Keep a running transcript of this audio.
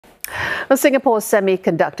Well, Singapore's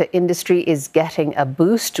semiconductor industry is getting a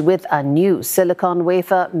boost with a new silicon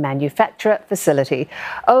wafer manufacture facility.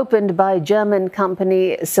 Opened by German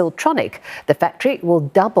company Siltronic, the factory will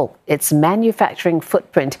double its manufacturing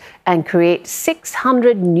footprint and create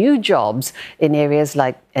 600 new jobs in areas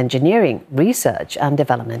like engineering, research and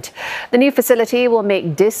development. The new facility will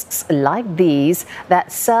make discs like these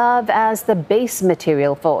that serve as the base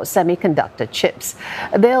material for semiconductor chips.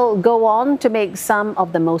 They'll go on to make some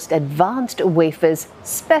of the most advanced wafers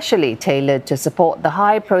specially tailored to support the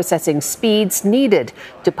high processing speeds needed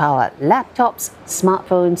to power laptops,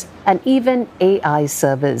 smartphones and even AI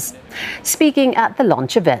servers. Speaking at the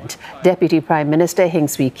launch event, Deputy Prime Minister Heng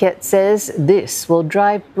Keat says this will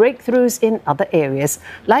drive breakthroughs in other areas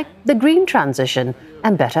like the green transition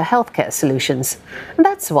and better healthcare solutions. And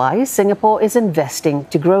that's why Singapore is investing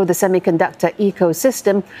to grow the semiconductor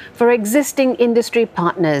ecosystem for existing industry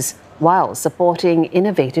partners while supporting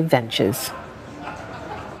innovative ventures.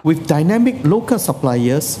 With dynamic local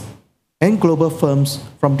suppliers and global firms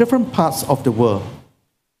from different parts of the world,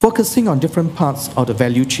 focusing on different parts of the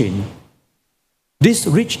value chain, this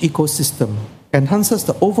rich ecosystem enhances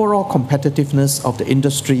the overall competitiveness of the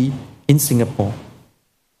industry in Singapore.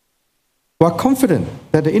 We are confident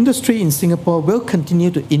that the industry in Singapore will continue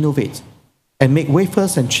to innovate and make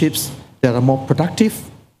wafers and chips that are more productive,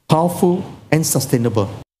 powerful, and sustainable.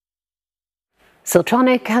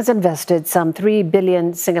 Siltronic has invested some 3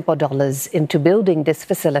 billion Singapore dollars into building this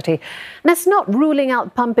facility, and it's not ruling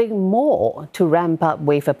out pumping more to ramp up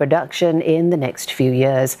wafer production in the next few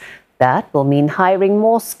years. That will mean hiring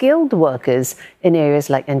more skilled workers in areas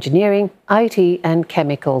like engineering, IT and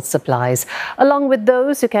chemical supplies, along with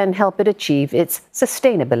those who can help it achieve its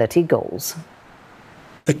sustainability goals.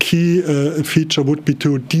 A key feature would be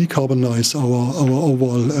to decarbonize our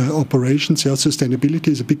overall operations. Yeah, sustainability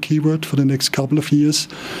is a big keyword for the next couple of years.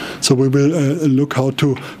 So we will look how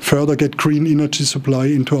to further get green energy supply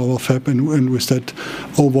into our fab and with that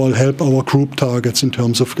overall help our group targets in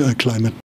terms of climate.